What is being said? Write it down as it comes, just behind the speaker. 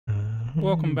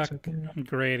Welcome back. It's okay.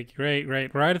 Great.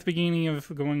 Right at the beginning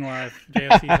of going live,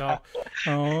 JLC's off.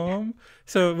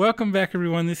 So welcome back,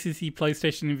 everyone. This is the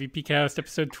PlayStation MVP Cast,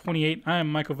 episode 28. I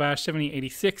am Michael Vash,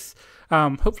 7086.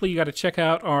 Hopefully, you got to check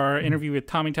out our interview with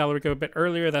Tommy Tallarico a bit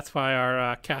earlier. That's why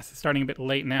our cast is starting a bit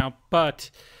late now. But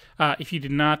if you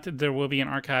did not, there will be an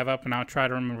archive up, and I'll try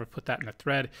to remember to put that in the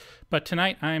thread. But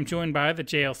tonight, I am joined by the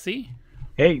JLC,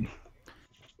 Hey,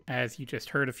 as you just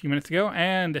heard a few minutes ago,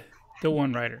 and the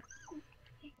One Writer.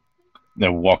 The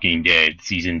Walking Dead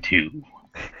Season 2.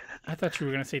 I thought you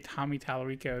were going to say Tommy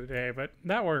Tallarico today, but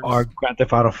that works. or Grand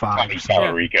Theft Auto 5. Tommy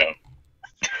Tallarico.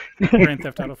 Grand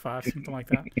Theft Auto 5, something like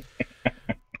that.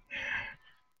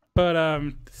 But,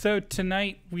 so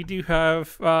tonight we do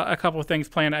have a couple of things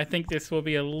planned. I think this will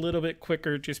be a little bit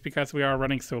quicker just because we are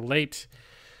running so late.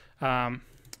 Yep.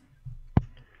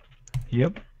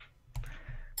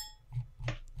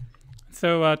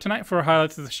 So tonight for our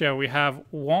highlights of the show, we have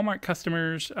Walmart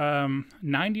customers, $90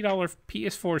 PS4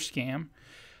 scam.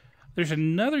 There's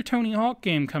another Tony Hawk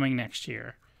game coming next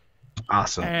year.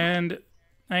 Awesome. And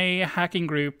a hacking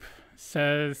group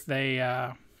says they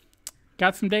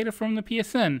got some data from the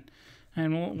PSN.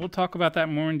 And we'll talk about that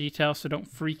more in detail, so don't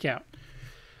freak out.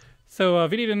 So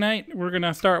video tonight, we're going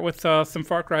to start with some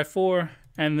Far Cry 4.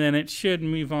 And then it should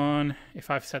move on, if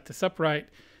I've set this up right,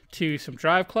 to some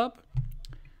Drive Club.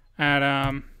 At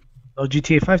Oh,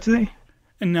 GTA 5 today?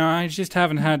 No, I just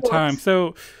haven't had time.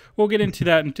 So we'll get into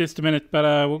that in just a minute, but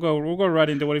we'll go right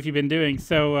into what have you been doing.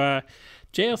 So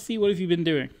JLC, what have you been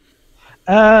doing?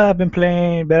 I've been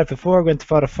playing Battlefield 4, Grand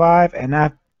Theft Auto 5, and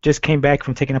I just came back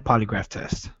from taking a polygraph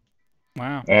test.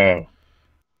 Wow. Oh,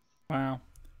 Wow.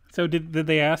 So did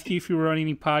they ask you if you were on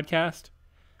any podcast?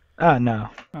 No.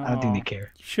 I don't think Oh, they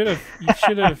care. You should have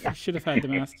had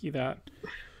them ask you that.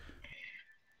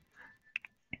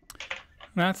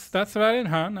 That's about it,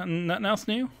 huh? Nothing else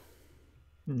new?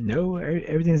 No,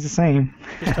 everything's the same.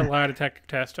 Just a lie detector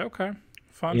test. Okay.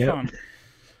 Fun. Yep.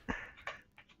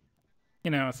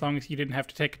 You know, as long as you didn't have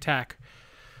to take attack.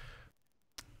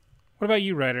 What about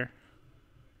you, Ryder?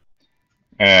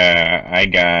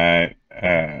 I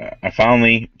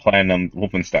finally platinum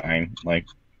Wolfenstein, like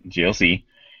GLC,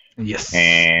 Yes.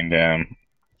 and I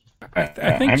think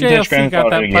haven't touched JLC Grand got Theft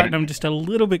Auto that yet. platinum just a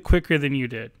little bit quicker than you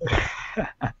did.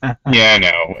 Yeah, I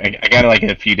know. I got it like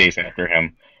a few days after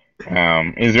him.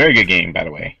 It was a very good game, by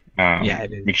the way. Yeah,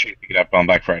 it is. Make sure you pick it up on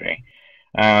Black Friday.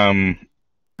 Um,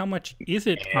 How much is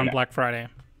it on and Black Friday?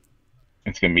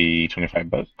 it's gonna be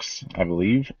 $25, I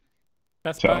believe.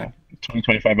 Best So Buy.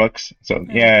 25 bucks. So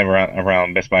yeah,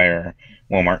 around Best Buy or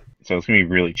Walmart. So it's gonna be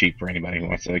really cheap for anybody who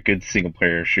wants a good single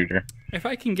player shooter. If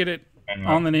I can get it Uh,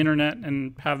 on the internet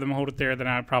and have them hold it there, then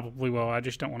I probably will. I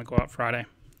just don't want to go out Friday.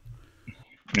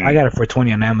 I got it for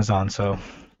 20 on Amazon, so.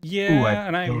 Yeah, Ooh,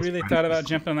 and I those really thought about prices.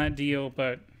 jumping on that deal,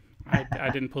 but I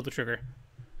didn't pull the trigger.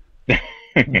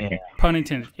 Yeah. Pun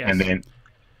intended, yes.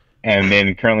 and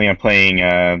then currently I'm playing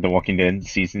The Walking Dead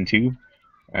Season 2.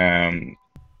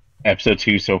 Episode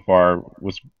 2 so far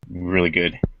was really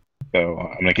good. So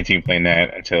I'm gonna continue playing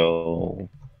that until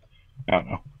I don't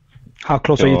know. How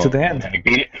close are you to the Till end? I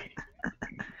beat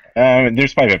it.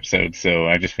 There's 5 episodes, so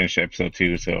I just finished episode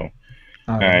 2, so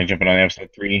I'm jumping on episode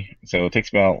 3. So it takes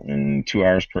about 2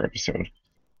 hours per episode.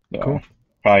 So Cool.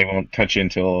 probably won't touch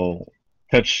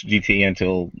GTA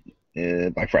until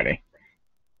Black Friday.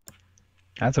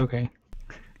 That's okay.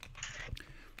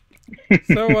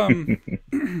 So,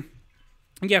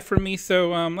 yeah, for me, so,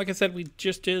 like I said, we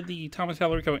just did the Thomas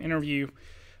Tallarico interview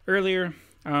earlier.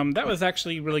 That was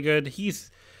actually really good.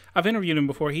 I've interviewed him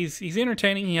before. He's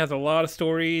entertaining. He has a lot of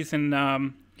stories,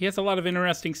 and he has a lot of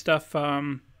interesting stuff.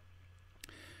 You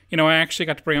know, I actually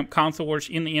got to bring up Console Wars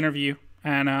in the interview,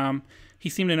 and he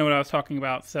seemed to know what I was talking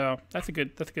about. So that's a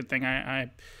good thing.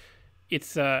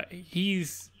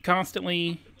 He's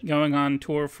constantly going on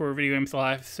tour for Video Games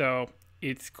Live, so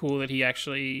it's cool that he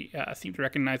actually seemed to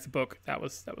recognize the book. That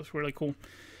was really cool.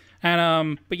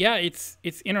 And but yeah, it's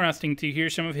interesting to hear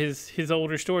some of his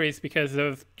older stories because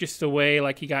of just the way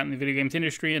like he got in the video games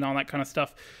industry and all that kind of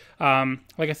stuff.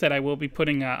 Like I said, I will be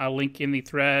putting a link in the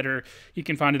thread, or you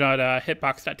can find it at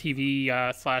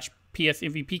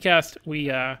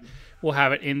hitbox.tv/PSMVPcast. We'll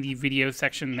have it in the video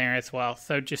section there as well.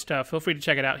 So just feel free to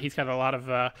check it out. He's got a lot of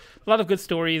good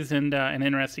stories and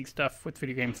interesting stuff with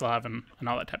Video Games Live and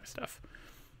all that type of stuff.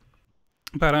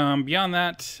 But beyond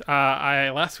that, I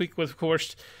last week was of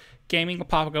course gaming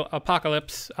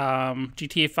apocalypse,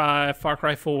 GTA 5, Far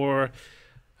Cry 4,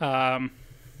 and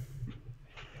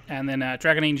then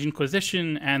Dragon Age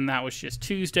Inquisition, and that was just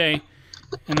Tuesday.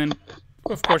 And then,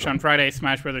 of course, on Friday,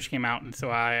 Smash Brothers came out, and so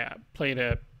I played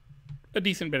a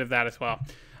decent bit of that as well.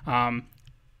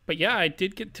 But but yeah, I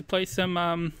did get to play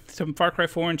some Far Cry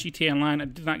 4 and GTA Online. I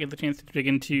did not get the chance to dig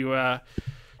into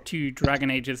to Dragon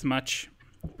Age as much,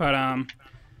 but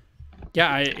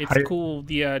yeah, it's cool.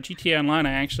 The GTA Online,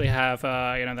 I actually have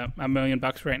 $1 million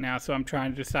right now, so I'm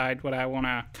trying to decide what I want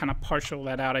to kind of partial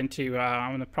that out into.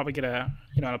 I'm gonna probably get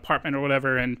an apartment or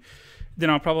whatever, and then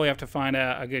I'll probably have to find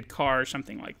a good car or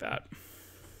something like that.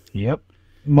 Yep.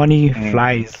 Money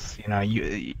flies,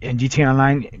 you in GTA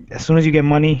Online, as soon as you get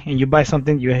money and you buy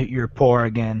something, you're poor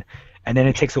again, and then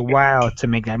it takes a while to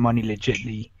make that money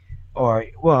legitly, or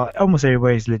well, almost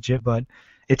everybody's legit, but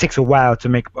it takes a while to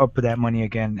make up for that money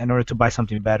again in order to buy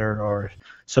something better or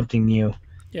something new.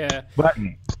 Yeah. But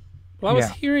well, I was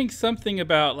hearing something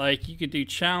about like you could do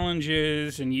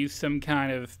challenges and use some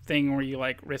kind of thing where you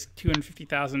like risk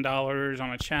 $250,000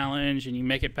 on a challenge and you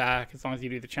make it back as long as you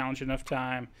do the challenge enough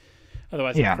time.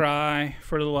 Otherwise, you cry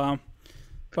for a little while.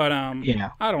 But I don't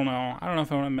know. I don't know if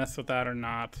I want to mess with that or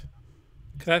not.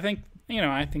 Because I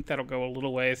think that'll go a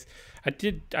little ways. I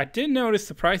did notice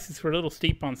the prices were a little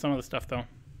steep on some of the stuff though.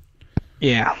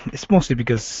 Yeah, it's mostly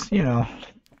because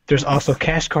there's also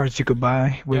cash cards you could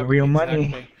buy with real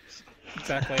money.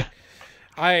 Exactly.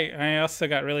 I also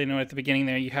got really annoyed at the beginning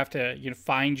there. You have to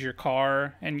find your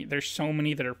car, and there's so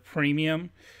many that are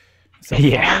premium. So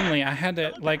finally, I had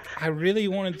to I really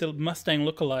wanted the Mustang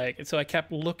lookalike, and so I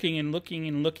kept looking and looking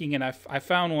and looking, and I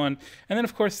found one. And then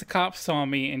of course the cops saw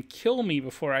me and kill me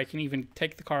before I can even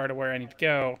take the car to where I need to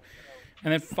go.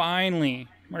 And then finally,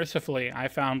 mercifully, I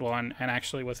found one and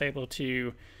actually was able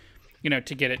to,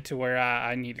 to get it to where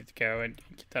I needed to go and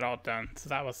get that all done. So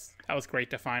that was great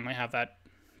to finally have that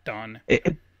done.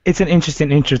 It's an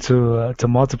interesting intro to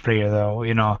multiplayer, though.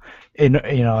 In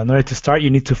order to start,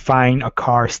 you need to find a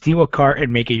car, steal a car,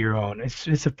 and make it your own.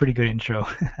 It's a pretty good intro.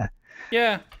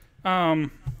 Yeah, but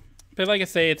like I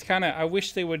say, it's kind of. I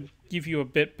wish they would give you a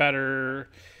bit better.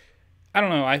 I don't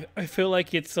know. I feel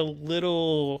like it's a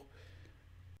little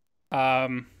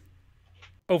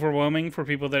overwhelming for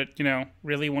people that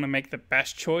really want to make the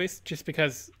best choice, just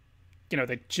because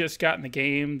they just got in the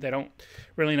game. They don't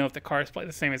really know if the cars play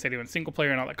the same as they do in single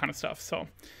player and all that kind of stuff. So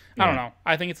I don't know.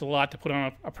 I think it's a lot to put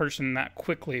on a person that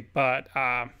quickly, but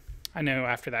I know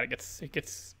after that it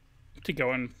gets to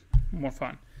going more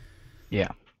fun.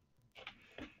 Yeah.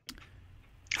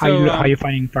 How you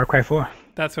finding Far Cry 4?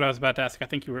 That's what I was about to ask. I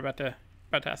think you were about to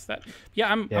ask that.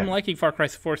 Yeah, I'm liking Far Cry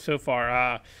 4 so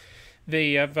far.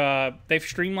 They've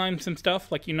streamlined some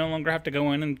stuff. Like you no longer have to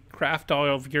go in and craft all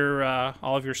of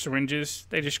your syringes.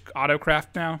 They just auto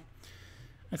craft now,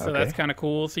 and so that's kind of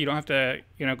cool. So you don't have to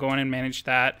go in and manage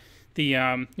that. The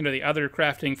the other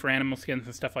crafting for animal skins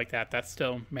and stuff like that, that's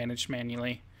still managed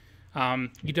manually.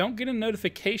 You don't get a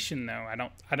notification though.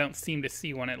 I don't seem to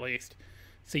see one at least.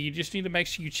 So you just need to make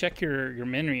sure you check your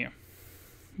menu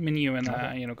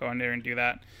and go in there and do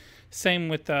that. Same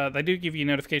with, they do give you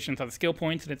notifications on the skill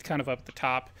points, and it's kind of up at the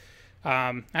top.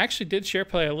 I actually did share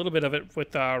play a little bit of it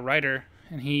with Ryder,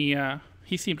 and he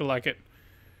seemed to like it.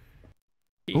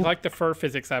 He liked the fur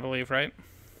physics, I believe, right?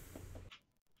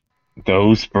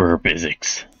 Those fur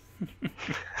physics.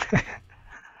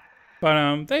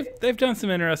 But they've done some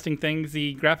interesting things.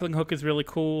 The grappling hook is really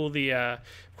cool. Of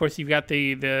course you've got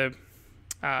the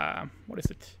what is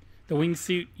it? The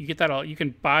wingsuit. You get that all. You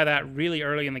can buy that really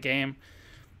early in the game.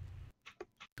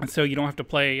 And so you don't have to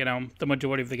play, the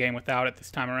majority of the game without it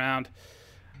this time around.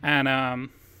 And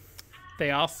they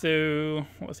also,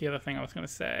 what was the other thing I was going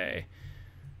to say?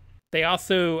 They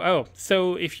also,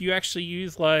 so if you actually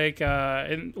use one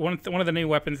of the new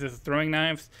weapons is throwing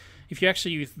knives. If you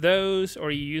actually use those,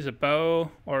 or you use a bow,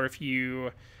 or if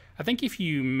you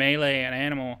melee an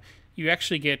animal, you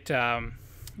actually get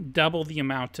double the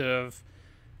amount of,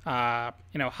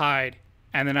 hide.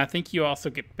 And then I think you also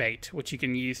get bait, which you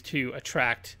can use to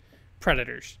attract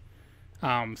predators.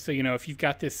 So, if you've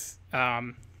got this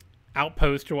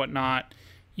outpost or whatnot,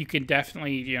 you can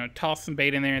definitely, toss some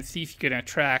bait in there and see if you can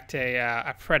attract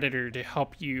a predator to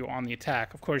help you on the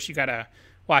attack. Of course, you got to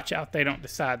watch out they don't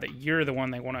decide that you're the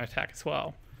one they want to attack as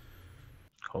well.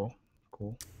 Cool.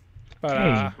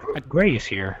 But hey, Gray is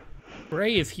here.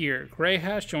 Gray is here. Gray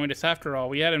has joined us after all.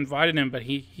 We had invited him, but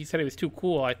he said he was too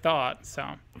cool, I thought,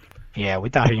 so... Yeah, we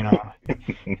thought, he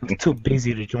was too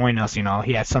busy to join us, He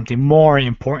had something more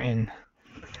important.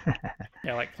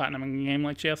 Yeah, like platinum in a game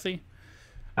like Chelsea?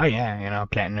 Oh, yeah,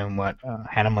 platinum,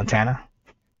 Hannah Montana?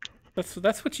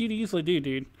 That's what you usually do,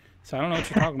 dude. So I don't know what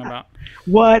you're talking about.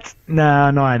 What?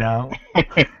 No, I don't.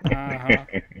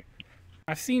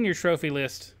 I've seen your trophy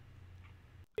list.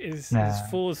 Is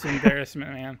full of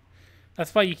embarrassment, man.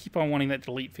 That's why you keep on wanting that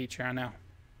delete feature, I know.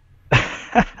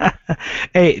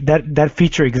 Hey, that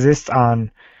feature exists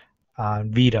on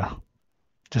on Vita.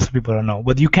 Just so people don't know.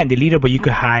 But you can't delete it, but you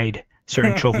could hide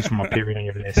certain trophies from a period on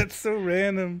your list. That's so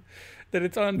random that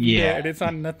it's on Vita and it's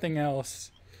on nothing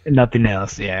else. Nothing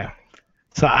else, yeah.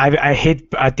 So I hit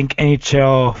I think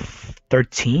NHL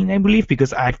 13, I believe,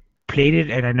 because I played it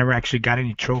and I never actually got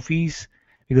any trophies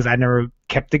because I never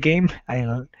kept the game.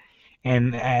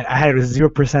 And I had it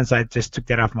 0%, so I just took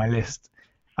that off my list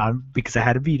because I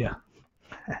had a Vita.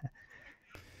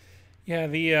 Yeah,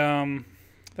 the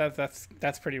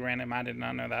that's pretty random. I did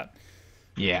not know that.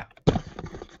 Yeah.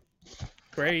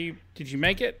 Gray, did you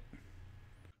make it?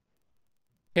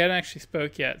 He hadn't actually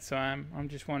spoke yet, so I'm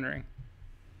just wondering.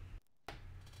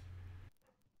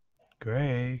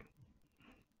 Gray,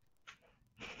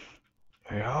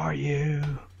 where are you?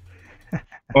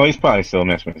 Well, he's probably still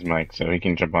messing with his mic, so he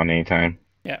can jump on anytime.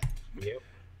 Yeah. Yep.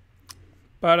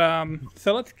 But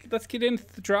so let's get into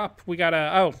the drop. We got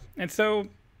and so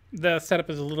the setup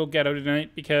is a little ghetto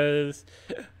tonight because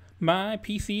my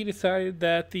PC decided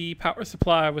that the power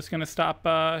supply was going to stop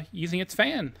using its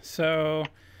fan. So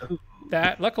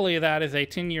luckily that is a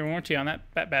 10-year warranty on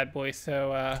that bad boy.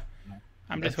 So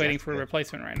I'm just waiting for a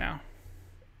replacement right now.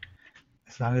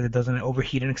 As long as it doesn't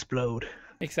overheat and explode.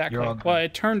 Exactly. Well,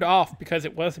 it turned off because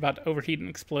it was about to overheat and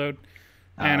explode.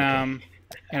 And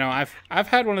okay. I've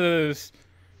had one of those.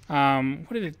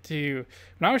 What did it do?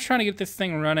 When I was trying to get this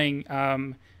thing running,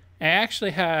 I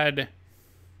actually had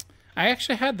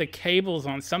the cables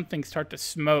on something start to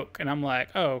smoke, and I'm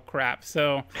like, oh crap!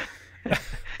 So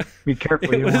be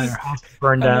careful, you don't want your house to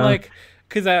burn down. Like,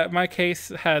 because my case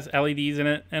has LEDs in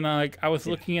it, and I was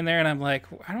looking in there, and I'm like,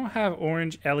 I don't have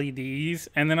orange LEDs,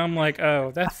 and then I'm like,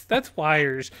 oh, that's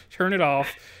wires. Turn it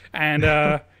off, and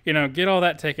get all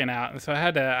that taken out. And so I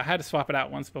had to swap it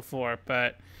out once before,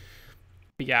 but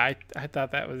yeah, I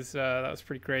thought that was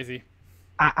pretty crazy.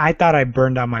 I thought I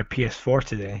burned out my PS4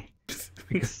 today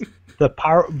because the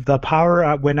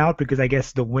power went out because I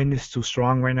guess the wind is too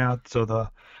strong right now, so the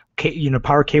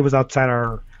power cables outside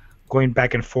are going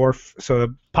back and forth. So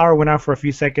the power went out for a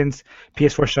few seconds.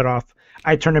 PS4 shut off.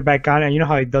 I turned it back on, and you know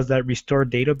how it does that restore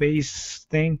database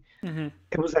thing? Mm-hmm.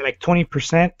 It was at like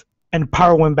 20%, and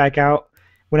power went back out.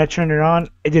 When I turned it on,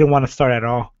 it didn't want to start at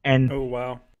all. And oh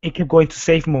wow! It kept going to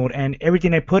safe mode, and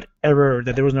everything I put error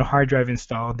that there was no hard drive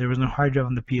installed. There was no hard drive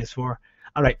on the PS4.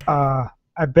 I'm like, I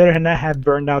better not have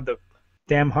burned out the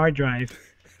damn hard drive.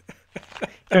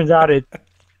 Turns out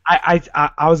I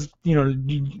was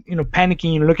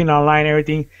panicking, looking online,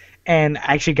 everything, and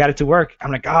I actually got it to work.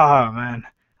 I'm like, oh man,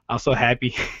 I was so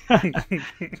happy.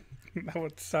 That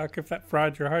would suck if that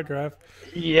fried your hard drive.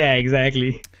 Yeah,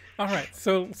 exactly. All right,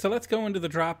 so let's go into the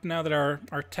drop now that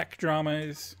our tech drama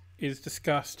is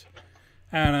discussed.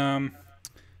 And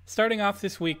starting off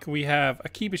this week, we have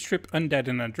Akiba Strip Undead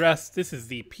and Undress. This is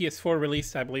the PS4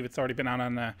 release. I believe it's already been out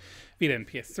on Vita and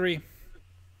PS3.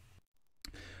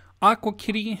 Aqua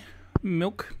Kitty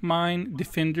Milk Mine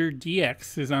Defender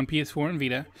DX is on PS4 and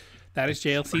Vita. That is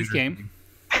JLC's game.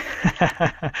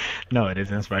 No, it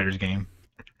isn't Spider's game.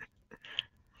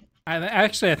 I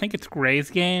think it's Gray's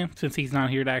game, since he's not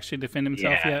here to actually defend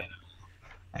himself yet.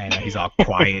 I know, he's all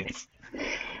quiet.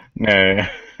 No.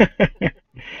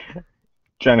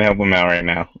 Trying to help him out right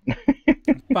now.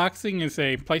 Boxing is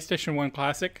a PlayStation 1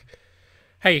 classic.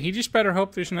 Hey, he just better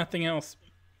hope there's nothing else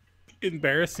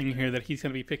embarrassing here that he's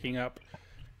going to be picking up.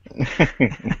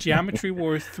 Geometry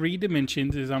Wars 3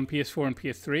 Dimensions is on PS4 and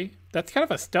PS3. That's kind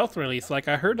of a stealth release. Like,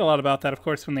 I heard a lot about that, of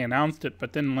course, when they announced it,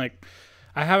 but then, like,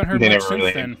 I haven't heard much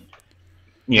since then.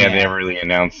 Yeah, they never really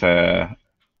announced a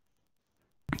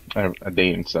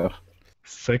date and stuff.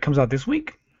 So it comes out this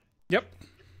week? Yep.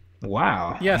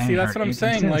 Wow. Yeah, see, that's what I'm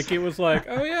saying. Like, it was like,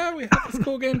 oh yeah, we have this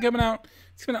cool game coming out.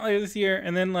 It's coming out later this year,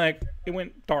 and then, like, it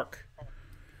went dark.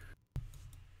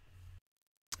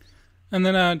 And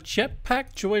then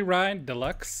Jetpack Joyride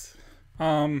Deluxe.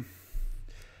 I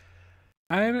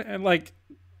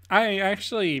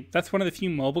actually, that's one of the few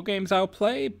mobile games I'll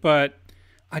play, but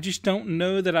I just don't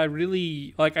know that I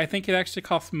really, like, I think it actually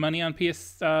costs money on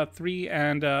PS3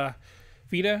 and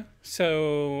Vita,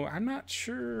 so I'm not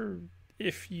sure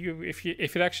if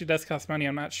it actually does cost money.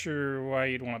 I'm not sure why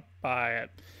you'd want to buy it,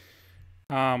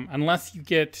 unless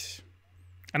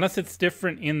it's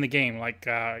different in the game. Like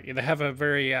they have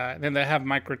then they have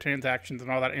microtransactions and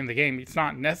all that in the game. It's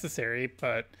not necessary,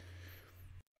 but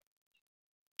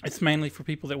it's mainly for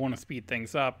people that want to speed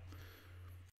things up.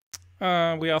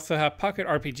 We also have Pocket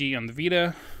RPG on the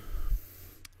Vita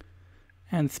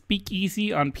and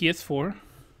Speakeasy on PS4.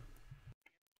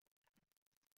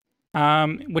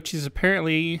 Which is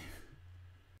apparently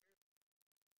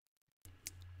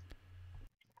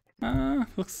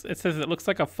it says it looks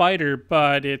like a fighter,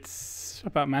 but it's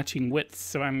about matching wits.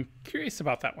 So I'm curious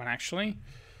about that one, actually.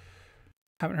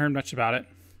 Haven't heard much about it.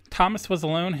 Thomas Was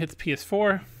Alone hits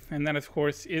PS4, and that, of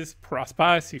course, is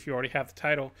Prospa, so if you already have the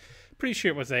title. Pretty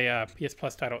sure it was a PS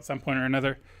Plus title at some point or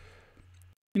another.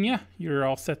 And yeah, you're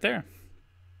all set there.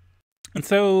 And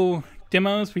so,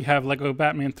 demos, we have Lego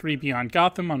Batman 3 Beyond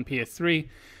Gotham on PS3,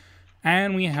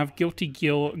 and we have Guilty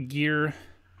Gear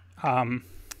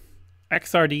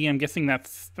XRD. I'm guessing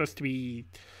that's supposed to be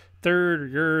third or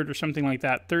Yerd or something like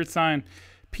that. Third Sign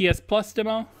PS Plus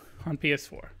demo on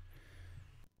PS4.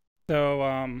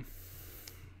 So,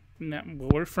 we'll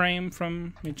refrain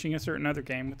from mentioning a certain other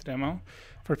game with the demo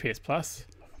for PS Plus.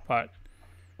 But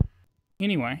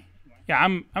anyway, yeah,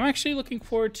 I'm actually looking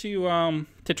forward to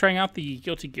trying out the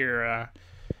Guilty Gear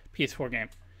PS4 game.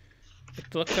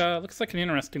 It looks like an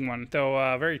interesting one,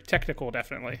 though very technical,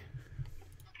 definitely.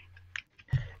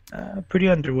 Pretty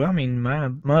underwhelming,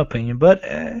 my opinion. But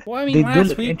well, I mean,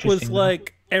 last week was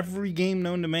like every game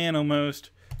known to man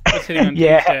almost was hitting on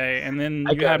yeah, Tuesday, and then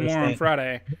you had more on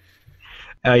Friday.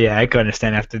 Oh yeah, I can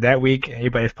understand. After that week,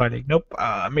 everybody's probably like, nope,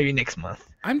 maybe next month.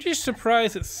 I'm just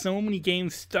surprised that so many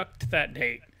games stuck to that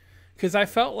date, because I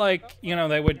felt like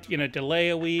they would delay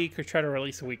a week or try to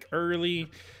release a week early,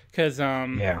 because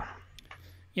yeah.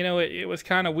 It was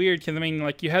kind of weird because, I mean,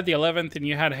 like, you had the 11th and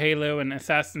you had Halo and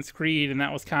Assassin's Creed, and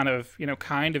that was kind of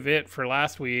it for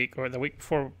last week, or the week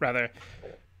before, rather.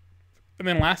 And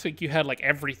then last week you had, like,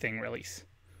 everything release.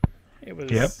 It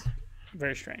was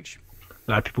very strange.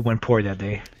 A lot of people went poor that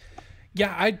day.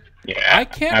 Yeah, I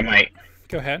can't... I might...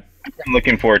 Go ahead. I'm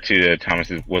looking forward to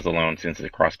Thomas Was Alone since it's a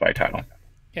cross-buy title.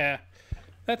 Yeah.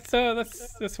 That's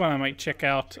one I might check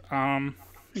out.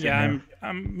 Yeah,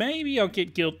 maybe I'll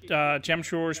get Gem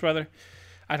Shores, rather.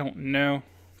 I don't know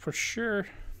for sure,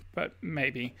 but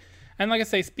maybe. And like I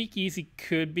say, Speakeasy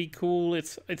could be cool.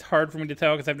 It's hard for me to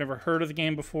tell because I've never heard of the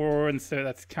game before, and so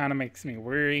that's kind of makes me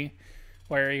wary,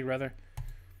 rather.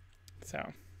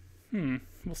 So, we'll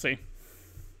see.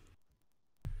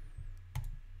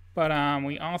 But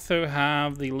we also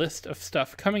have the list of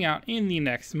stuff coming out in the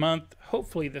next month.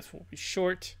 Hopefully this will be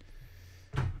short.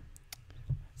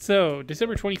 So,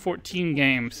 December 2014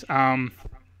 games.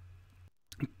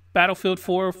 Battlefield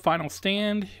 4 Final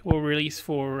Stand will release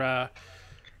for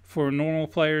normal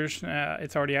players.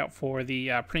 It's already out for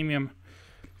the premium.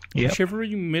 Yep.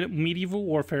 Chivalry Medieval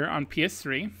Warfare on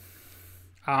PS3,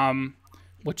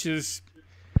 which is...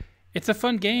 It's a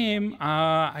fun game.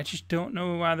 I just don't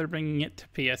know why they're bringing it to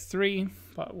PS3,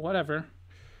 but whatever.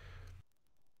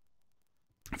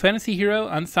 Fantasy Hero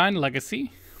Unsigned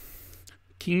Legacy.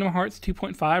 Kingdom Hearts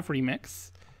 2.5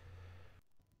 Remix.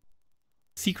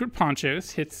 Secret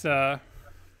Ponchos hits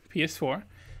PS4,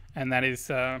 and that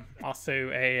is also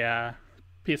a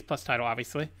PS Plus title,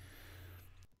 obviously.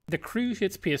 The Crew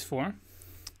hits PS4,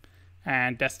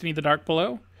 and Destiny the Dark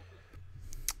Below.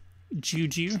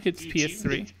 Juju hits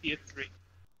PS3.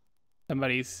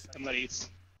 Somebody's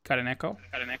got an echo.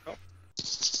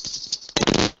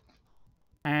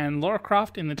 And Lara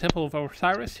Croft in the Temple of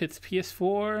Osiris hits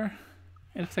PS4.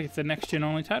 It looks like it's a next-gen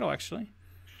only title, actually.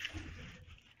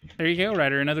 There you go,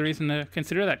 Ryder. Another reason to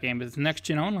consider that game is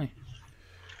next-gen only.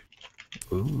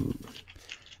 Ooh.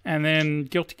 And then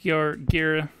Guilty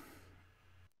Gear,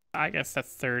 I guess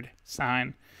that's Third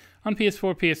Sign, on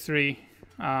PS4,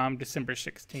 PS3, December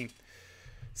 16th.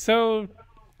 So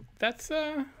that's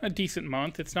a decent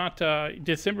month. It's not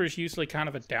December is usually kind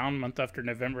of a down month after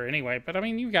November anyway, but I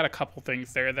mean, you've got a couple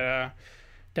things there that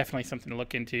definitely something to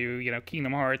look into.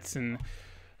 Kingdom Hearts and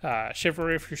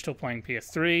Chivalry if you're still playing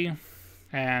PS3,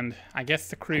 and I guess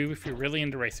The Crew if you're really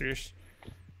into racers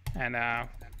and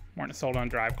weren't sold on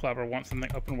Drive Club or want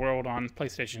something open world on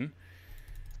PlayStation.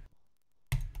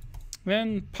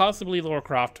 Then possibly Lara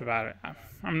Croft about it.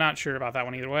 I'm not sure about that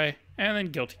one either way. And then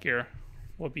Guilty Gear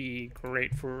will be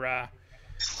great for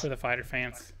the fighter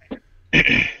fans.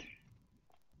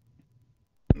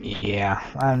 Yeah,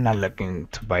 I'm not looking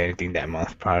to buy anything that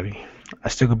month. Probably,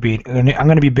 I'm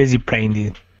gonna be busy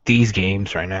playing these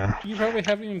games right now. You probably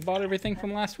haven't even bought everything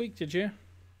from last week, did you?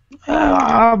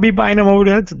 I'll be buying them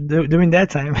over during that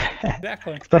time.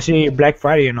 Exactly. Especially Black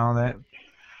Friday and all that.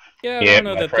 Yeah, I don't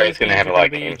know Black that Friday's those gonna have a lot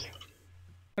of games.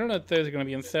 I don't know if those are going to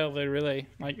be on sale. They're really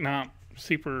not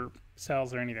super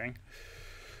sales or anything.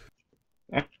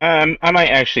 I might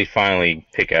actually finally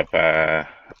pick up.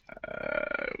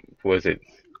 Was it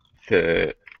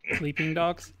the Sleeping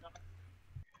Dogs?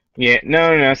 Yeah,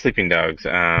 no, Sleeping Dogs.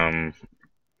 The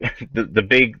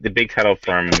big title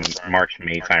from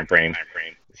March-May timeframe.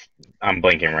 I'm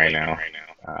blanking right now.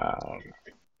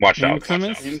 Watch Dogs.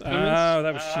 Infamous? Oh,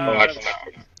 that was Watch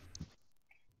Dogs.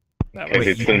 That Because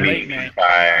was it's going to late be May.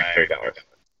 by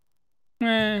 $30.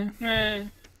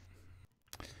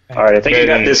 All right, I think you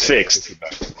got this fixed.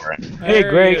 Hey,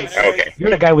 Greg. Okay. You're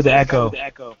the guy with the echo.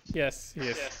 Yes,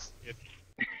 yes.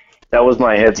 That was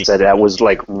my headset. That was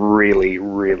like really,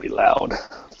 really loud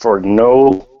for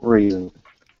no reason.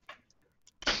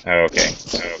 Okay.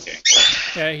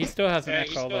 Yeah, he still has an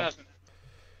echo, though.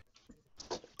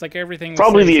 It's like everything.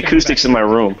 Probably the acoustics in my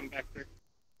room.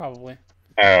 Probably.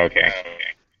 Okay.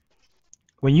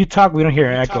 When you talk, we don't hear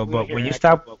an echo, but when you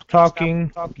stop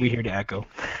talking, we hear the echo.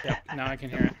 Yeah, now I can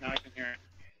hear it.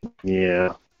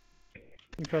 Yeah.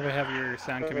 You probably have your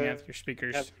sound coming out of your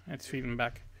speakers. It's feeding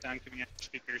back.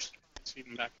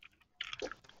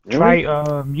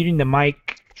 Try muting the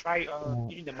mic.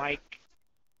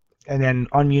 And then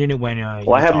unmuting it when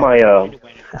Well, I have I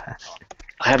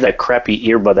have that crappy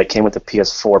earbud that came with the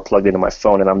PS4 plugged into my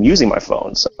phone, and I'm using my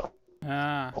phone, so.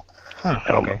 Ah.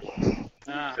 Okay.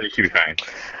 So you should be fine.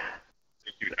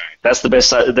 That's the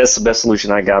best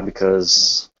solution I got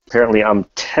because apparently I'm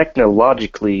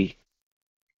technologically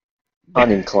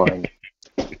uninclined.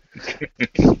 What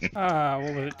was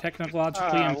it?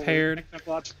 Technologically impaired.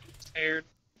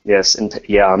 Yes,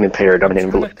 yeah, I'm impaired. I'm an I'm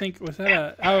trying to invalid. think. Was that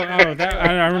a? Oh, that.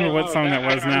 I remember what song that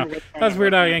was now. That's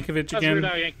Weird Al Yankovic again.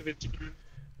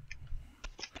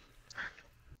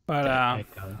 But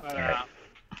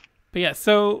yeah.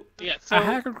 So a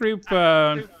hacker group.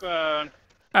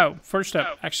 First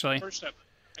up, actually.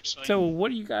 So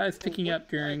what are you guys picking up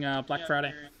during Black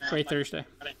Friday, Great Thursday?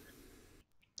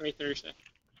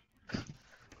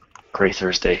 Great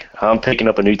Thursday. I'm picking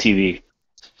up a new TV.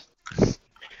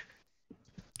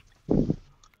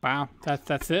 Wow,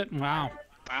 that's it. Wow,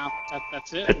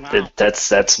 that's it. Wow.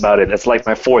 That's about it. That's like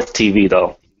my fourth TV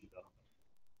though.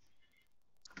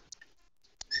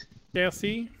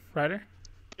 JLC, Ryder?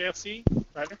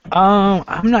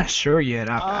 I'm not sure yet.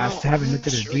 I haven't looked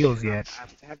at the deals yet.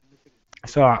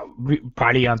 So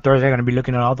probably on Thursday I'm gonna be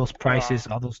looking at all those prices,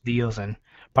 all those deals, and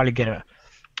probably get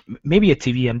maybe a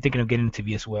TV. I'm thinking of getting a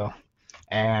TV as well,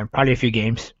 and probably a few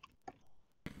games.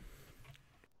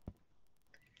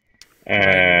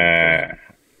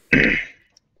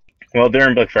 Well,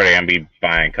 during Black Friday, I'll be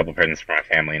buying a couple presents for my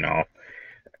family and all.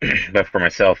 But for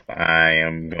myself, I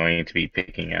am going to be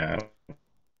picking up,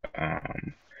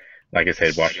 like I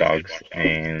said, Watch Dogs,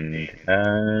 and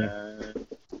I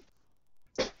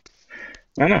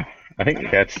don't know. I think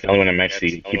that's the only one I'm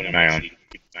actually keeping an eye on.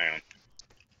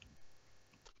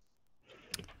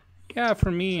 Yeah,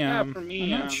 for me, I'm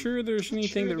not sure there's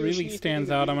anything that really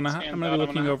stands out. I'm gonna be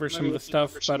looking over some of the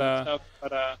stuff, but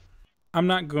I'm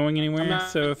not going anywhere.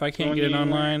 So if I can't get it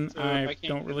online, I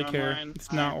don't really care.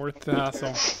 It's not worth the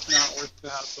hassle.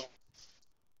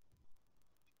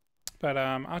 But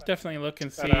I'll definitely look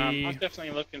and see.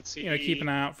 Keep an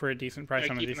eye out for a decent price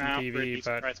on a decent TV,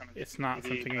 but it's not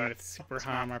something that's super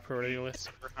high on my priority list.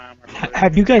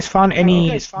 Have you guys found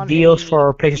any deals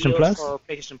for PlayStation Plus?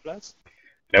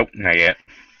 Nope, not yet.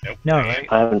 No, right?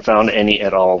 I haven't found any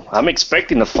at all. I'm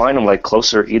expecting to find them like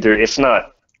closer, either if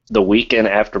not the weekend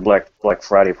after Black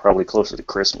Friday, probably closer to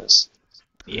Christmas.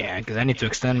 Yeah, because I need to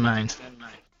extend mine.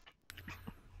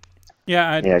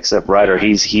 Yeah, except Ryder,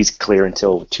 he's clear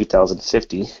until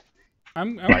 2050.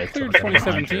 I'm clear in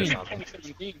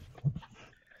 2017.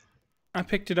 I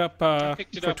picked it up for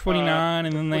 $29,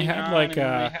 and then they had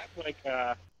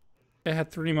they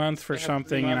had 3 months for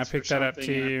something, and I picked that up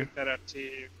too.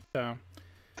 So,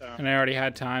 and I already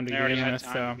had time to get in this,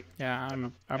 so yeah,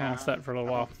 I'm all set for a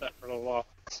little while.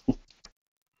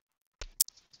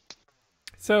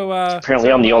 So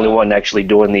apparently, I'm the only one actually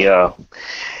doing the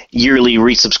yearly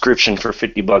resubscription for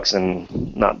 $50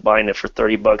 and not buying it for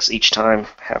 $30 each time,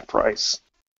 half price.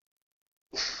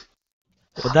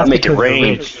 Well, I make it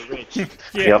rain. Yeah.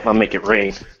 Yep, I make it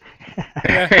rain.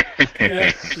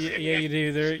 yeah, you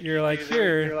do. You're like,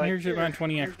 here's about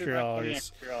 $20 extra.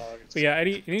 But yeah,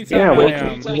 anytime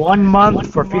 1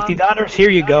 month for $50. Here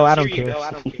you go. I don't care.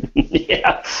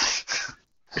 Yeah.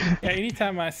 Yeah,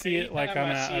 anytime I see it like on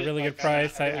a really good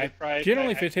price, I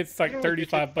generally if it hits like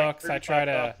 $35, I try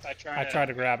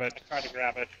to grab it.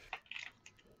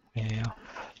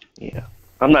 Yeah.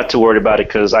 I'm not too worried about it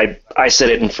because I set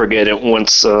it and forget it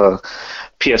once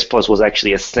PS Plus was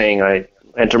actually a thing. I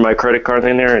enter my credit card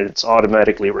in there and it's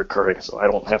automatically recurring, so I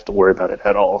don't have to worry about it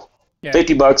at all. Yeah.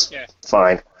 $50,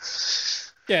 fine.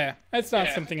 Yeah, that's not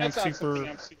something I'm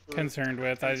super concerned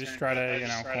with. I just try to,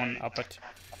 one up it.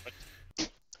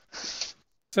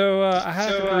 So, a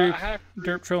hacker group,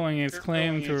 DerpTrolling, is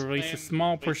claimed to release a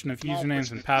small portion of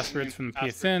usernames and passwords from the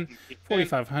PSN,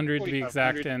 4,500 to be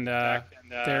exact, and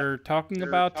they're talking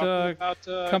about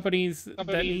companies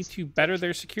that need to better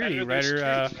their security,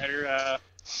 Ryder.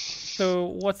 So,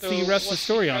 what's the rest of the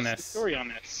story on this?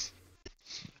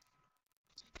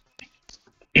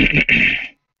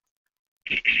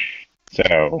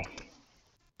 So,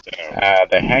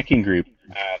 the hacking group,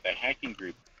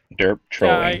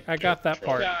 DerpTrolling. Yeah, I got that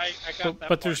part.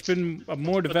 But there's been a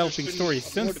more developing story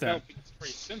since then.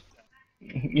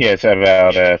 Yes,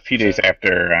 about a few days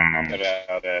after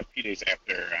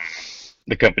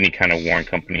the company kind of warned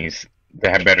companies to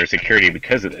have better security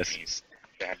because of this.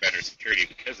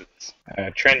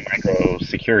 Trend Micro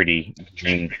Security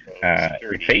being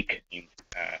fake.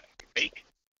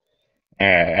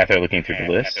 After looking through the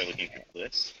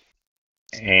list,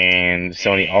 and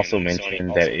Sony also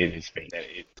mentioned that it is fake.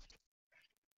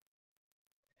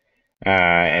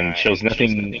 And shows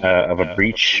nothing of a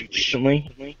breach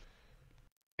recently.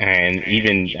 And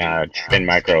even Trend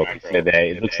Micro said that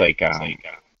it looks like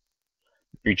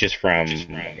breaches from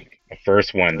the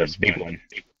first one, the big one.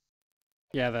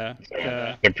 Yeah,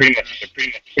 they're pretty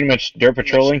much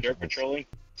DerpTrolling.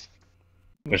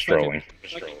 Was trolling.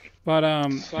 But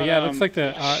yeah, it looks like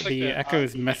the echo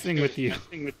is messing with you.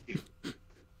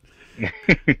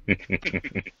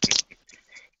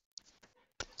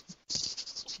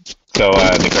 So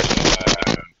the question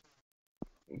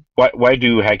is, why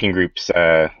do hacking groups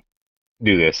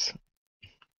do this?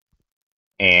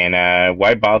 And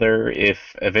why bother if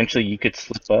eventually you could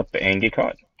slip up and get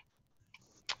caught?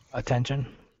 Attention.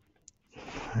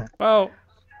 Well,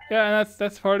 yeah, and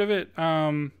that's part of it.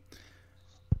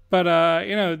 But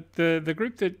you know, the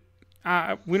group that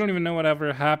we don't even know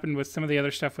whatever happened with some of the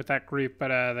other stuff with that group, but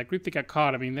the group that got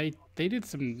caught, I mean, they did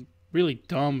some really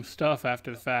dumb stuff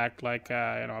after the fact, like you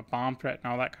know, a bomb threat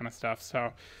and all that kind of stuff.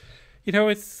 So, you know,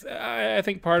 it's I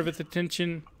think part of it's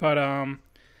attention, but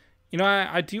you know,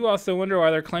 I do also wonder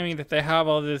why they're claiming that they have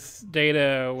all this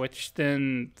data, which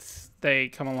then they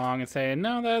come along and say,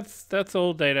 no, that's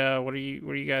old data. What are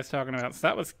you guys talking about?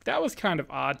 So that was kind of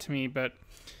odd to me, but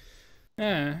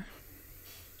yeah.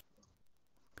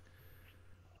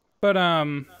 But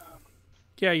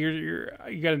yeah, you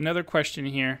got another question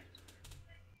here.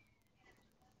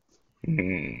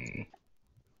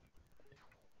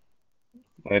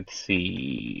 Let's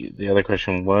see. The other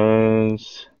question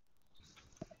was,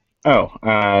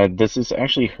 does this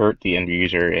actually hurt the end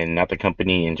user and not the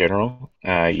company in general?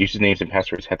 Usernames and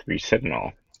passwords have to be reset and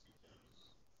all.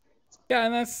 Yeah,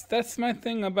 and that's my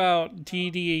thing about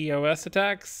DDoS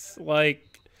attacks. Like,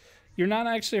 you're not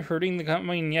actually hurting the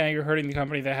company. I mean, yeah, you're hurting the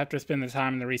company. They have to spend the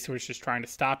time and the resources trying to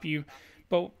stop you.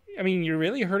 But, I mean, you're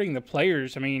really hurting the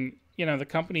players. I mean, you know, the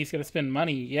company's going to spend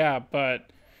money, yeah,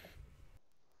 but,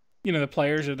 you know, the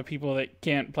players are the people that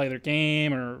can't play their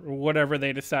game or whatever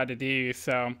they decide to do.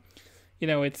 So, you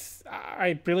know,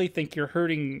 I really think you're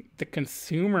hurting the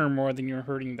consumer more than you're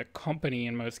hurting the company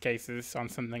in most cases on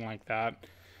something like that.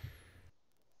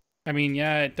 I mean,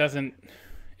 yeah, it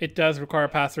does require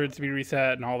passwords to be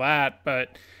reset and all that,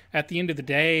 but at the end of the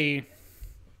day,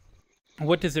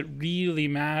 what does it really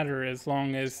matter as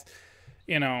long as,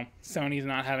 you know, Sony's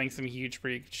not having some huge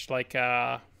breach like you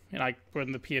know, like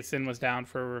when the PSN was down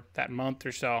for that month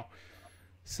or so.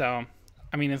 So,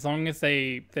 I mean, as long as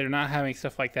they're not having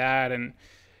stuff like that and,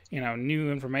 you know,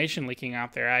 new information leaking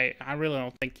out there, I really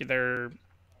don't think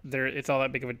it's all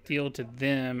that big of a deal to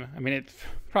them. I mean, it's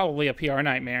probably a PR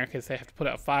nightmare because they have to put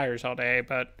out fires all day,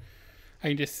 but I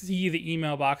can just see the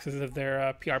email boxes of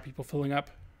their PR people filling up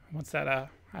once that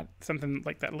something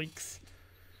like that leaks.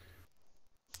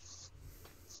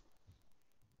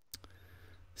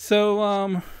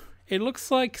 So it looks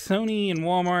like Sony and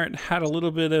Walmart had a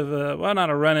little bit of a, well, not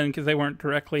a run-in because they weren't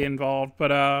directly involved,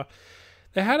 but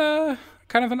they had a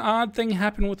kind of an odd thing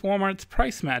happen with Walmart's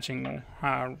price matching,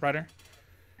 Ryder.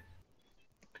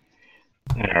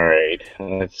 All right,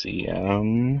 let's see.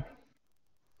 The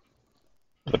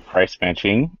price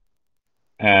matching.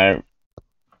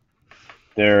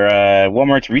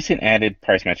 Walmart's recent added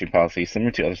price matching policy,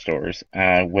 similar to other stores,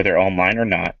 whether online or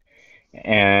not.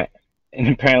 And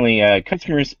apparently,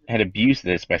 customers had abused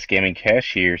this by scamming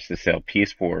cashiers to sell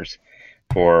PS4s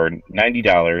for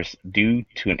 $90 due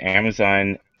to an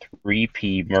Amazon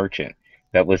 3P merchant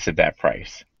that listed that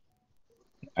price.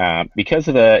 Because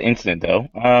of the incident, though,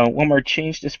 Walmart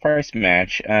changed its price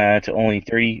match to only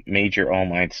 30 major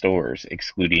online stores,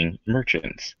 excluding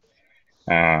merchants.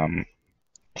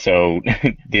 So,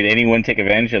 did anyone take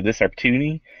advantage of this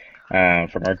opportunity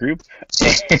from our group?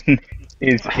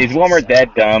 Is Walmart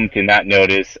that dumb to not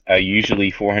notice a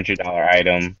usually $400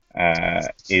 item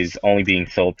is only being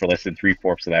sold for less than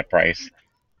three-fourths of that price?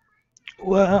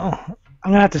 Well,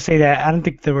 I'm gonna have to say that I don't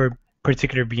think they were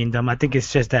particular being dumb. I think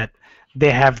it's just that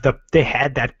they had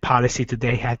that policy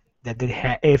today had that they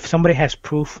had if somebody has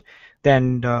proof,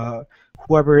 then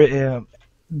whoever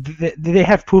they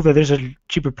have proof that there's a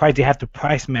cheaper price, they have to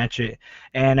price match it.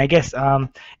 And I guess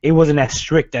it wasn't as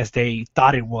strict as they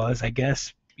thought it was. I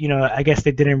guess I guess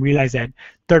they didn't realize that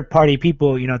third-party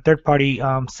people, third-party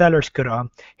sellers could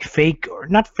fake or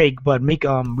not fake, but make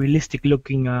realistic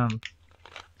looking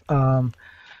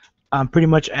pretty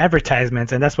much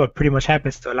advertisements, and that's what pretty much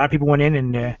happens. So a lot of people went in,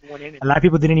 and a lot of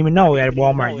people didn't even know at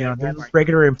Walmart. They're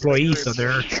regular employees,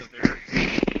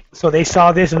 so they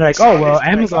saw this and they're like, oh well,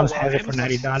 Amazon has it for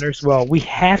 $90. Well, we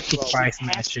have to price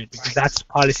match it because that's the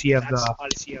policy of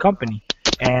the company.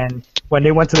 And when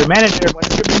they went to the manager,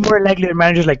 more likely the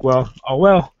manager's like, well,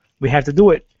 we have to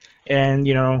do it, and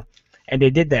and they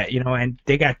did that, and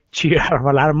they got cheated out of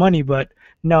a lot of money. But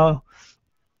no,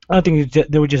 I don't think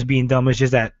they were just being dumb. It's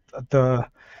just that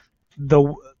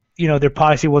their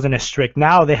policy wasn't as strict.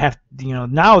 Now they have,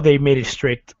 now they made it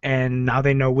strict, and now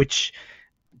they know which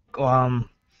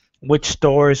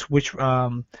stores, which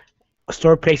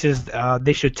store places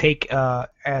they should take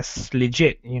as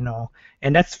legit,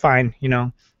 and that's fine,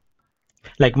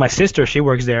 Like my sister, she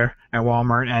works there at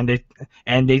Walmart,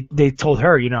 and they told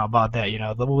her, about that,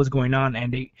 what was going on,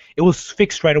 and it was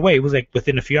fixed right away. It was like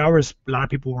within a few hours, a lot of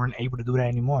people weren't able to do that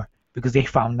anymore because they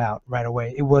found out right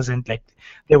away. It wasn't like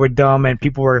they were dumb and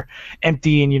people were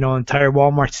emptying, entire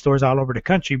Walmart stores all over the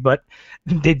country, but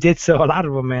they did sell a lot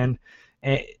of them, and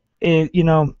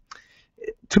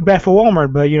too bad for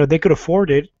Walmart, but they could afford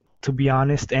it, to be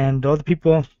honest, and the other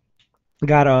people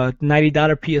got a $90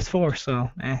 PS4,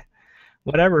 so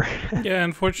whatever. Yeah,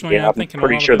 unfortunately, Yeah, I'm I'm thinking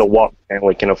pretty a lot sure of the Walmart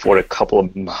family can afford a couple of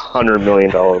 $100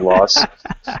 million loss.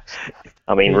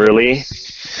 I mean, really?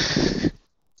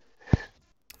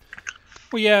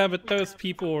 Well, yeah, but those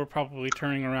people were probably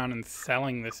turning around and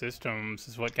selling the systems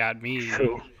is what got me.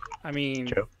 True. I mean,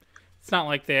 True. it's not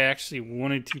like they actually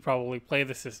wanted to probably play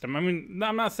the system. I mean,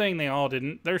 I'm not saying they all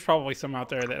didn't. There's probably some out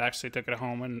there that actually took it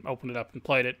home and opened it up and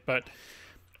played it, but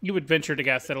you would venture to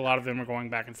guess that a lot of them were going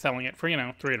back and selling it for,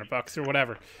 $300 or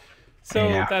whatever. So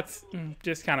Yeah. that's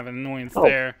just kind of an annoyance Oh.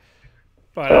 there.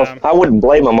 But Well, I wouldn't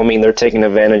blame them. I mean, they're taking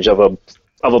advantage of a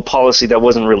policy that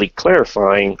wasn't really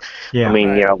clarifying. Yeah. I mean,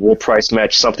 Right. yeah, we'll price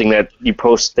match something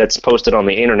that's posted on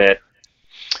the internet.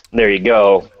 There you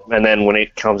go. And then when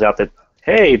it comes out that,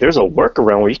 hey, there's a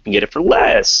workaround where you can get it for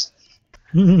less.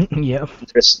 Yeah.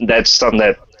 That's something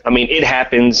that, I mean, it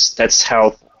happens. That's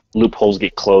how loopholes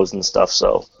get closed and stuff.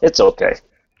 So it's okay.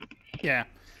 yeah,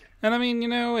 and I mean,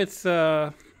 it's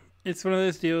one of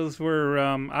those deals where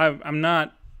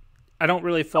I don't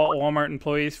really fault Walmart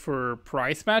employees for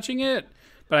price matching it,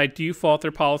 but I do fault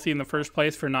their policy in the first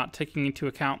place for not taking into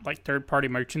account like third-party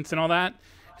merchants and all that.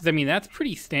 Because I mean, that's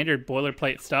pretty standard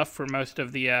boilerplate stuff for most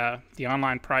of the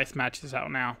online price matches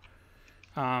out now.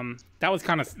 That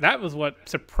was what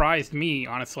surprised me,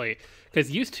 honestly,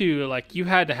 because used to, like, you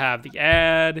had to have the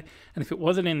ad, and if it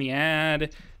wasn't in the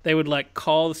ad, they would like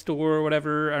call the store or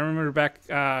whatever. I remember back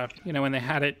when they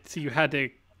had it, so you had to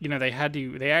they had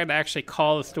to actually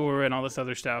call the store and all this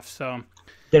other stuff. So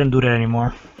They don't do that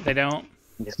anymore. they don't.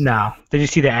 No, they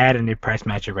just see the ad and they price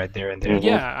match it right there and there.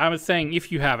 Yeah, I was saying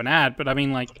if you have an ad, but I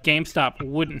mean, like, GameStop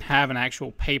wouldn't have an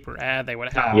actual paper ad. They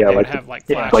would have Yeah, they like would have like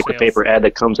Yeah, flash like the sales. paper ad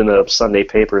that comes in a Sunday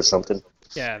paper or something.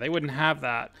 Yeah, they wouldn't have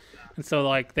that. And so,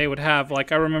 like, they would have,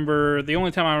 like, I remember, the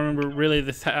only time I remember really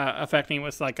this affecting it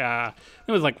was, like, it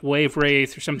was, like, Wave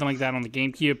Race or something like that on the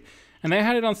GameCube. And they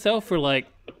had it on sale for, like,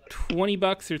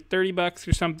 $20 or $30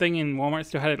 or something, and Walmart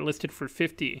still had it listed for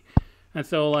 $50. And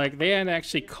so, like, they had to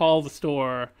actually call the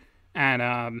store and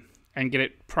get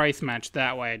it price matched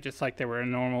that way, just like they were a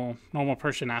normal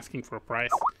person asking for a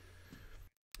price.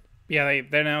 Yeah,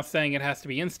 they're now saying it has to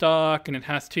be in stock and it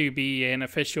has to be an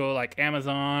official, like,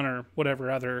 Amazon or whatever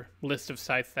other list of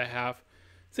sites they have.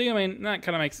 So, I mean, that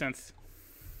kind of makes sense.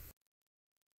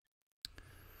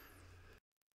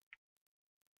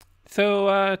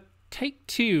 So,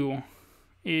 Take-Two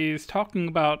is talking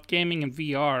about gaming and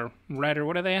VR. Ryder,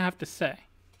 what do they have to say?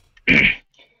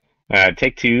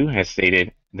 Take-Two has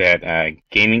stated that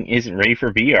gaming isn't ready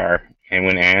for VR, and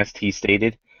when asked, he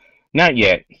stated, "Not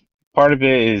yet. Part of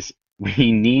it is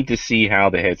we need to see how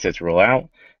the headsets roll out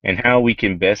and how we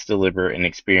can best deliver an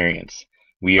experience.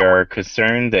 We are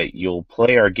concerned that you'll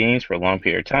play our games for a long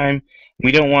period of time.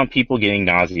 We don't want people getting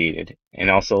nauseated. And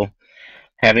also,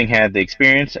 having had the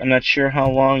experience, I'm not sure how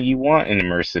long you want an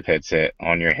immersive headset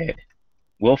on your head."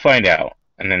 we'll find out.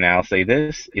 And then I'll say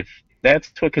this: if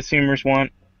that's what consumers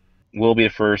want, we'll be the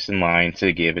first in line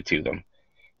to give it to them.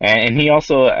 And he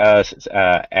also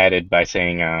added by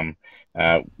saying,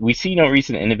 we see no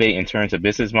reason to innovate in terms of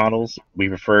business models. We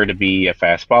prefer to be a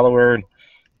fast follower.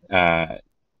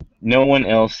 No one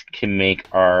else can make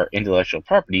our intellectual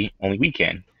property, only we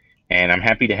can. And I'm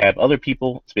happy to have other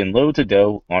people spend loads of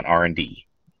dough on R&D.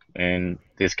 In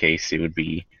this case, it would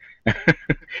be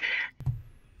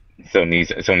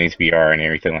Sony's VR and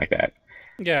everything like that.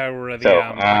 Yeah, or the So,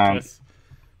 Oculus.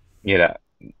 Yeah,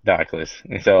 the Oculus.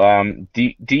 And so,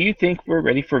 do you think we're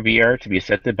ready for VR to be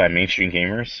accepted by mainstream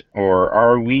gamers, or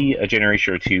are we a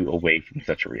generation or two away from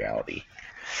such a reality?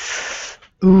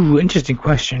 Ooh, interesting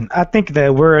question. I think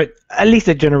that we're at least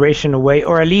a generation away,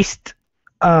 or at least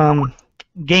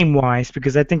game-wise,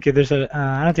 because I think there's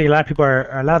I don't think a lot of people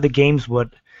a lot of the games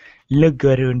would look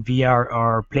good in VR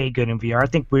or play good in VR. I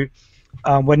think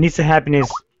what needs to happen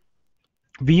is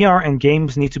VR and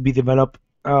games need to be developed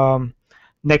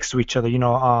next to each other,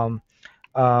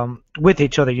 with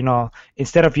each other,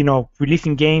 instead of,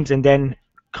 releasing games and then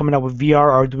coming out with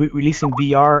VR, or releasing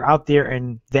VR out there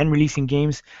and then releasing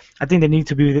games. I think they need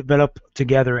to be developed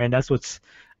together, and that's what's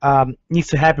needs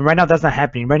to happen. Right now, that's not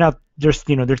happening. Right now, there's,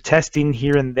 they're testing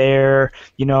here and there.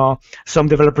 Some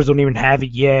developers don't even have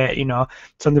it yet.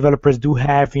 Some developers do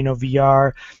have,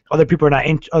 VR. Other people are not.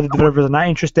 Other developers are not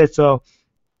interested. So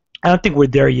I don't think we're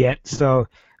there yet. So,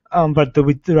 but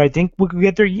do I think we could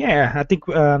get there? Yeah, I think.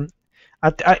 And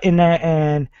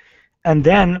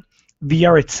then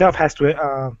VR itself has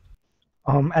to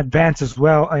advance as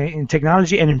well in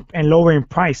technology and lower in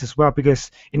price as well, because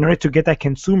in order to get that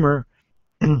consumer,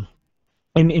 it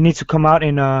needs to come out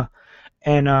in a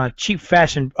cheap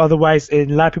fashion. Otherwise, a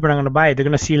lot of people are not going to buy it. They're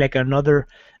going to see like another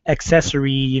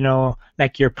accessory,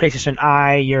 like your PlayStation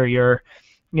Eye, your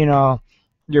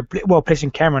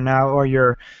PlayStation Camera now, or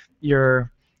your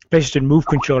PlayStation Move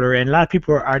controller. And a lot of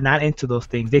people are not into those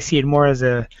things. They see it more as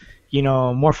a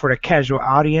more for the casual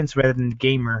audience rather than the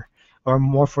gamer, or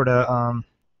more for the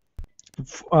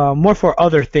more for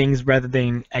other things rather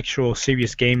than actual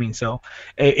serious gaming. So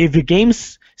if the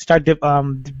games start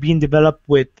being developed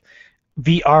with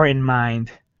VR in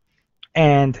mind,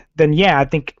 and then I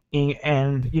think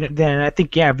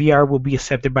VR will be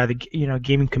accepted by the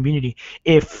gaming community.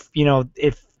 If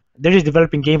they're just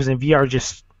developing games and VR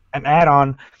just an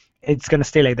add-on, it's gonna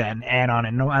stay like that, an add-on,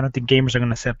 and I don't think gamers are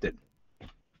gonna accept it.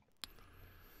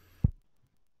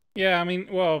 Yeah, I mean,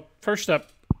 well, first up,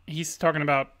 he's talking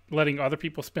about letting other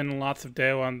people spend lots of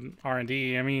dough on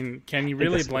R&D. I mean, can you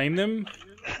really blame them?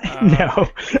 No,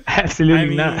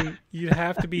 absolutely not. You'd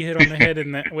have to be hit on the head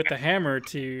with the hammer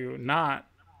to not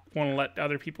want to let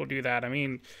other people do that. I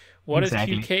mean, what does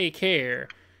QK care?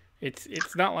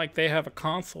 It's not like they have a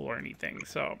console or anything.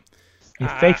 So,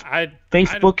 if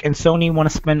Facebook and Sony want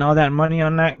to spend all that money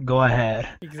on that, go ahead.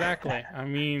 Exactly. I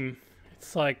mean,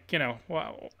 it's like,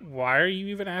 why are you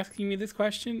even asking me this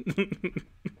question?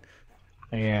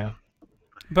 Yeah.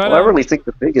 But I really think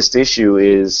the biggest issue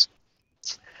is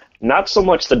not so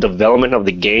much the development of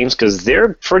the games, because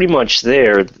they're pretty much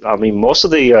there. I mean, most of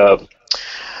the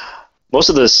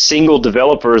single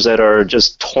developers that are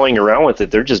just toying around with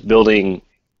it, they're just building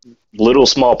little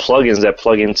small plugins that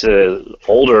plug into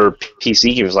older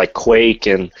PC games like Quake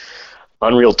and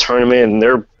Unreal Tournament, and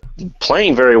they're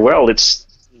playing very well. It's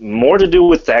more to do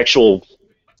with the actual,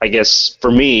 I guess,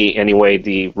 for me anyway,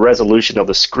 the resolution of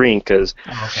the screen, because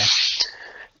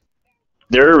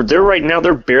they're right now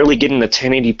they're barely getting a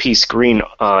 1080p screen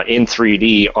in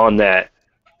 3D on that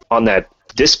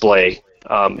display.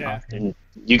 And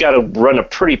you got to run a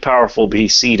pretty powerful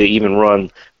PC to even run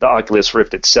the Oculus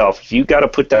Rift itself. If you got to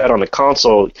put that on the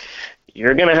console,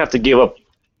 you're gonna have to give up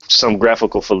some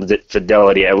graphical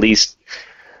fidelity, at least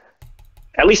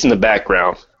in the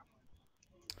background.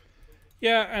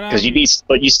 Yeah, because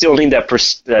you still need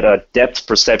that depth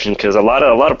perception. Because a lot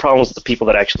of problems with the people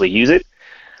that actually use it,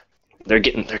 they're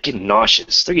getting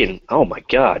nauseous. They're getting, oh my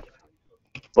god.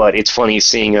 But it's funny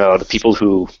seeing the people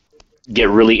who get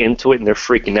really into it and they're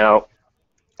freaking out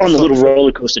on the little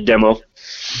roller coaster demo.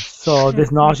 So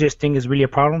this nauseous thing is really a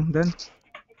problem then?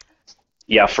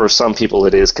 Yeah, for some people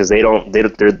it is, because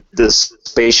they're this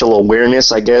spatial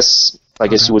awareness, I guess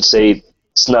you would say,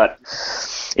 it's not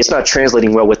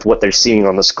translating well with what they're seeing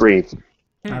on the screen.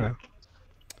 Okay.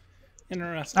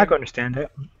 Interesting. I can understand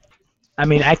it. I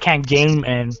mean, I can't game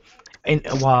in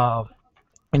a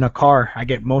car. I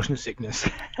get motion sickness.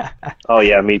 Oh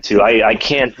yeah, me too. I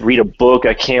can't read a book.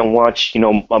 I can't watch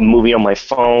a movie on my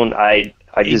phone. I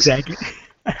just exactly.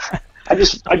 I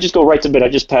just go right to bed. I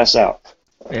just pass out.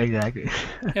 Exactly.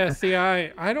 Yeah, see,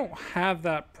 I don't have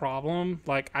that problem.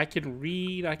 Like, I can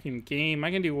read, I can game,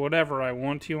 I can do whatever I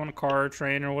want to on a car,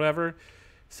 train, or whatever.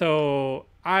 So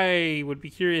I would be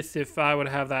curious if I would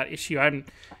have that issue.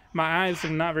 My eyes are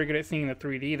not very good at seeing the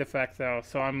 3D effect though,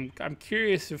 so I'm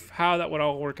curious of how that would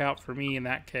all work out for me in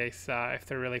that case. If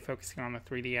they're really focusing on the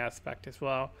 3D aspect as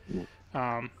well.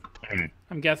 I'm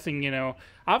guessing,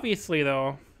 obviously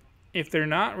though, if they're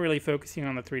not really focusing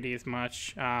on the 3D as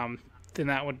much, then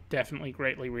that would definitely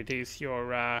greatly reduce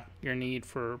your need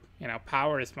for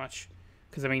power as much,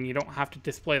 because I mean you don't have to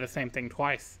display the same thing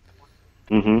twice.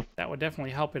 That would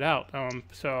definitely help it out.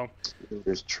 So it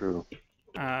is true.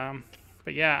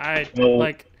 But yeah,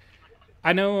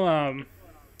 I know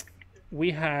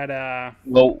we had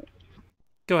Well,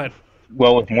 go ahead.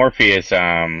 well, with Morpheus,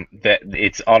 that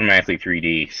it's automatically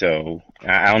 3D, so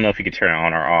I don't know if you could turn it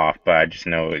on or off, but I just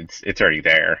know it's already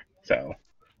there. So.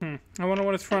 I wonder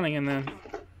what it's running in then.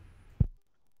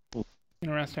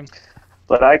 Interesting.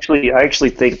 But I actually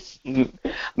think,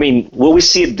 I mean, will we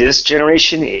see it this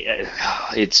generation?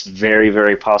 It's very,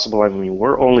 very possible. I mean,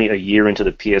 we're only a year into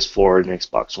the PS4 and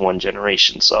Xbox One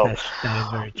generation, so that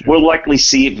is very true. we'll likely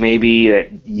see it maybe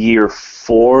at year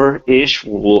 4-ish.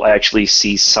 We'll actually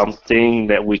see something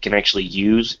that we can actually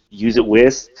use it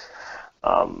with.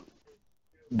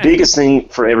 Biggest thing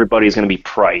for everybody is going to be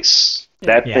price.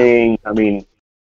 That thing, I mean,